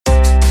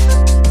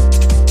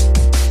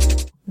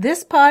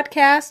This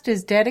podcast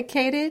is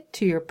dedicated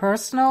to your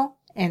personal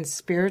and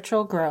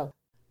spiritual growth.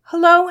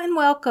 Hello and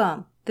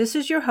welcome. This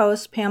is your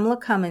host, Pamela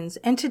Cummins,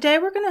 and today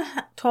we're going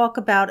to talk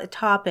about a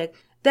topic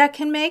that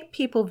can make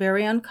people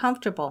very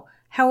uncomfortable.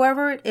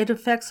 However, it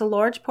affects a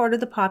large part of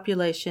the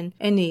population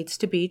and needs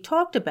to be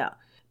talked about.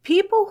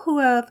 People who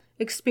have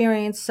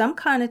experienced some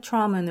kind of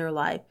trauma in their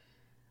life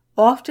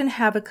often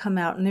have it come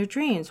out in their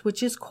dreams,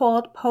 which is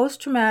called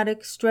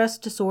post-traumatic stress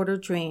disorder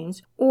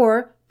dreams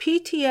or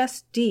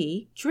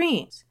PTSD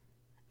dreams.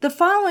 The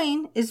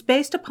following is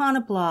based upon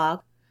a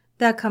blog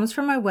that comes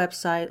from my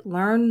website,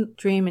 Learn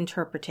Dream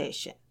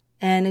Interpretation,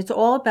 and it's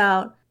all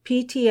about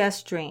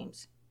PTS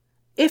dreams.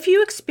 If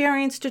you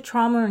experienced a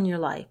trauma in your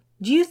life,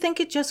 do you think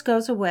it just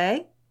goes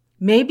away?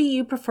 Maybe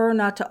you prefer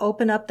not to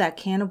open up that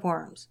can of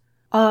worms.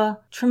 A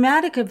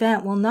traumatic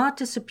event will not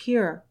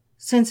disappear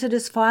since it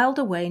is filed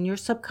away in your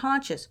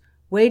subconscious,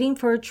 waiting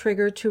for a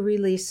trigger to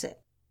release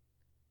it.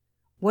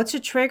 What's a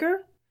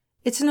trigger?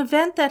 It's an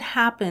event that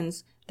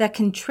happens that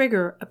can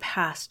trigger a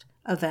past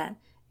event.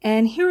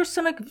 And here are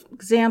some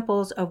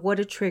examples of what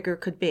a trigger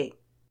could be.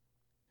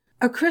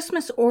 A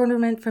Christmas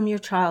ornament from your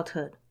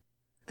childhood.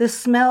 The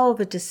smell of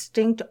a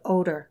distinct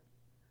odor.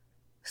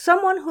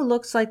 Someone who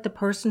looks like the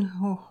person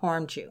who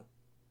harmed you.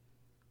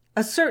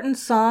 A certain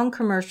song,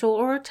 commercial,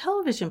 or a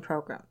television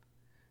program.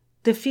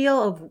 The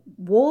feel of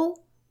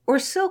wool or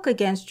silk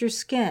against your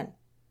skin.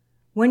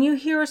 When you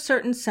hear a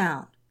certain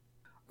sound.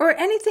 Or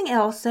anything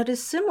else that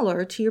is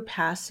similar to your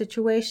past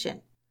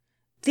situation.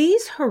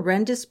 These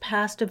horrendous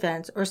past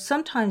events are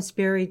sometimes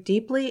buried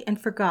deeply and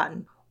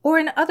forgotten, or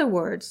in other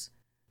words,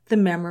 the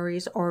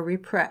memories are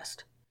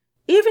repressed.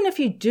 Even if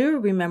you do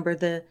remember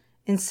the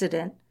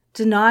incident,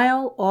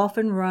 denial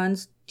often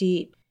runs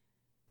deep.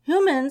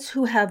 Humans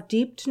who have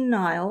deep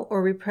denial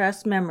or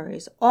repressed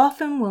memories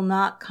often will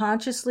not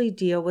consciously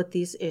deal with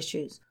these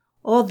issues,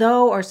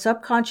 although our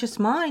subconscious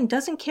mind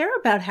doesn't care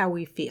about how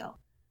we feel.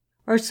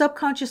 Our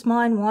subconscious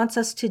mind wants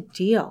us to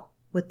deal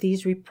with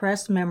these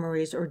repressed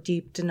memories or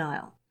deep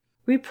denial.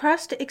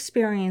 Repressed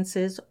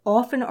experiences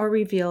often are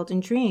revealed in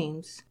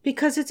dreams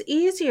because it's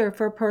easier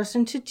for a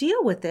person to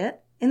deal with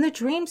it in the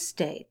dream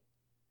state.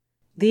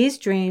 These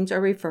dreams are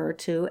referred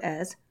to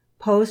as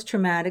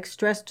post-traumatic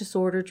stress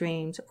disorder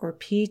dreams or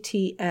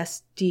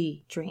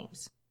PTSD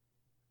dreams.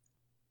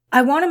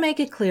 I want to make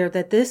it clear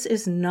that this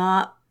is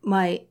not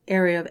my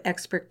area of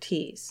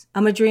expertise.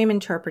 I'm a dream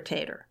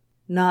interpreter,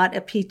 not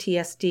a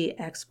PTSD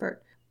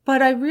expert,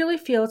 but I really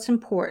feel it's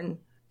important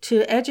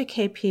to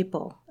educate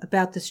people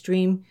about this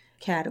dream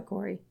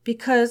category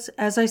because,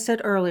 as I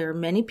said earlier,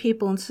 many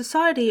people in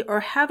society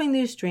are having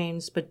these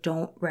dreams but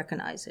don't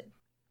recognize it.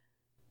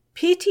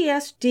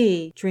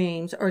 PTSD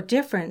dreams are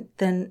different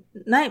than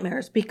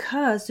nightmares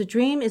because the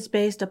dream is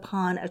based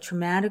upon a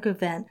traumatic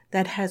event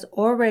that has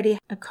already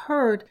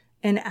occurred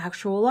in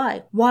actual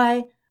life,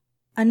 while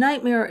a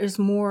nightmare is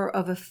more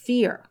of a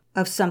fear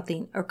of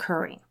something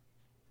occurring.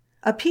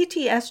 A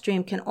PTS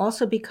dream can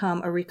also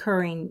become a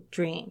recurring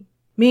dream,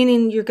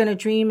 meaning you're going to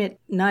dream it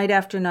night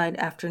after night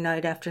after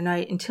night after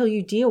night until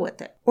you deal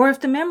with it. Or if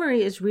the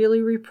memory is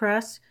really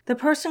repressed, the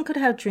person could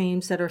have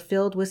dreams that are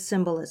filled with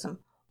symbolism,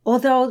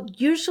 although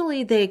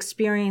usually they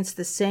experience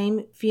the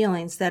same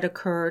feelings that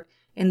occurred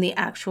in the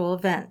actual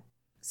event.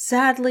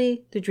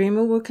 Sadly, the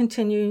dreamer will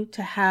continue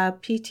to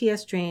have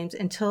PTS dreams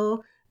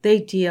until they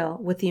deal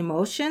with the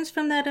emotions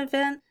from that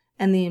event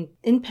and the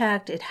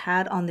impact it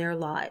had on their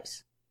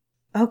lives.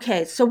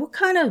 Okay, so what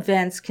kind of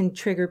events can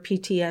trigger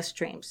PTS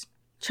dreams?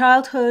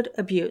 Childhood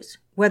abuse,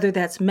 whether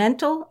that's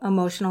mental,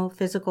 emotional,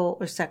 physical,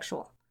 or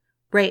sexual.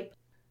 Rape,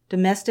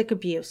 domestic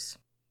abuse,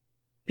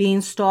 being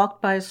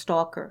stalked by a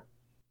stalker,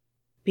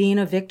 being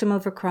a victim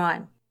of a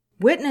crime,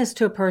 witness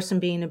to a person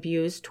being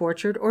abused,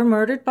 tortured, or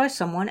murdered by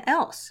someone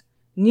else,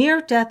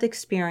 near-death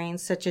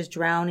experience such as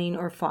drowning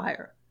or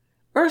fire,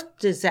 earth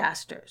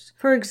disasters,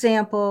 for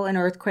example, an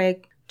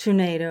earthquake,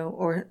 tornado,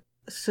 or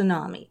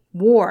tsunami,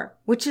 war,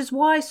 which is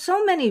why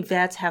so many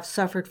vets have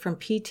suffered from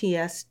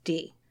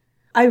PTSD.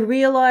 I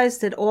realize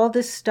that all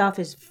this stuff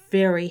is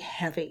very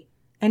heavy,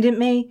 and it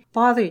may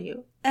bother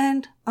you.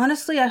 And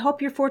honestly, I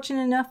hope you're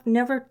fortunate enough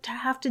never to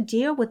have to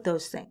deal with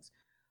those things.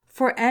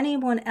 For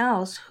anyone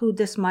else who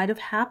this might have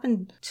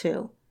happened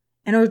to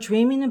and are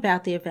dreaming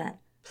about the event,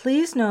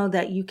 please know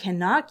that you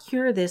cannot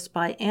cure this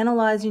by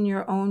analyzing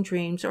your own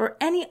dreams or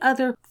any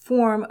other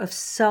form of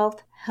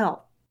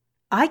self-help.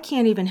 I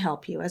can't even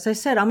help you. As I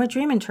said, I'm a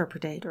dream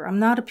interpreter. I'm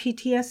not a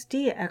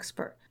PTSD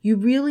expert. You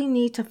really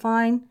need to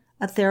find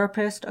a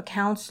therapist, a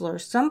counselor,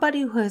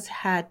 somebody who has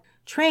had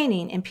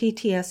training in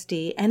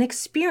PTSD and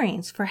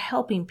experience for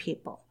helping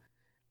people.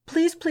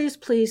 Please, please,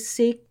 please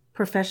seek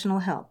professional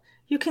help.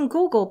 You can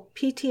Google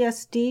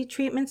PTSD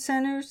treatment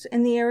centers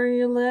in the area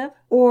you live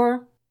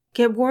or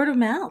get word of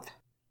mouth.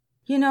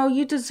 You know,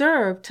 you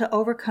deserve to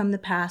overcome the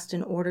past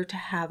in order to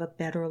have a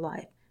better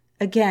life.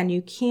 Again,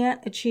 you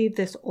can't achieve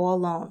this all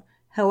alone.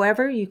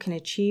 However, you can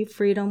achieve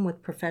freedom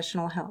with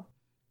professional help.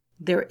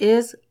 There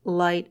is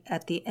light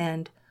at the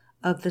end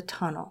of the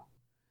tunnel.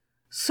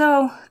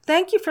 So,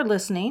 thank you for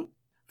listening.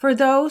 For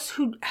those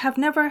who have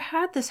never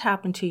had this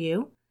happen to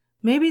you,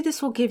 Maybe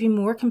this will give you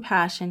more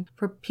compassion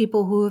for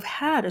people who have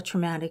had a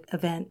traumatic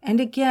event. And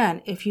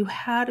again, if you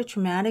had a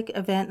traumatic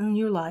event in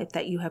your life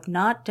that you have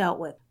not dealt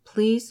with,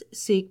 please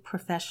seek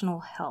professional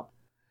help.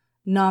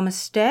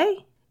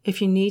 Namaste. If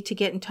you need to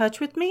get in touch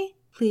with me,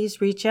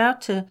 please reach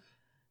out to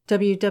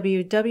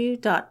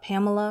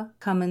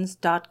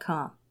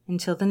www.PamelaCummins.com.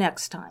 Until the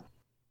next time.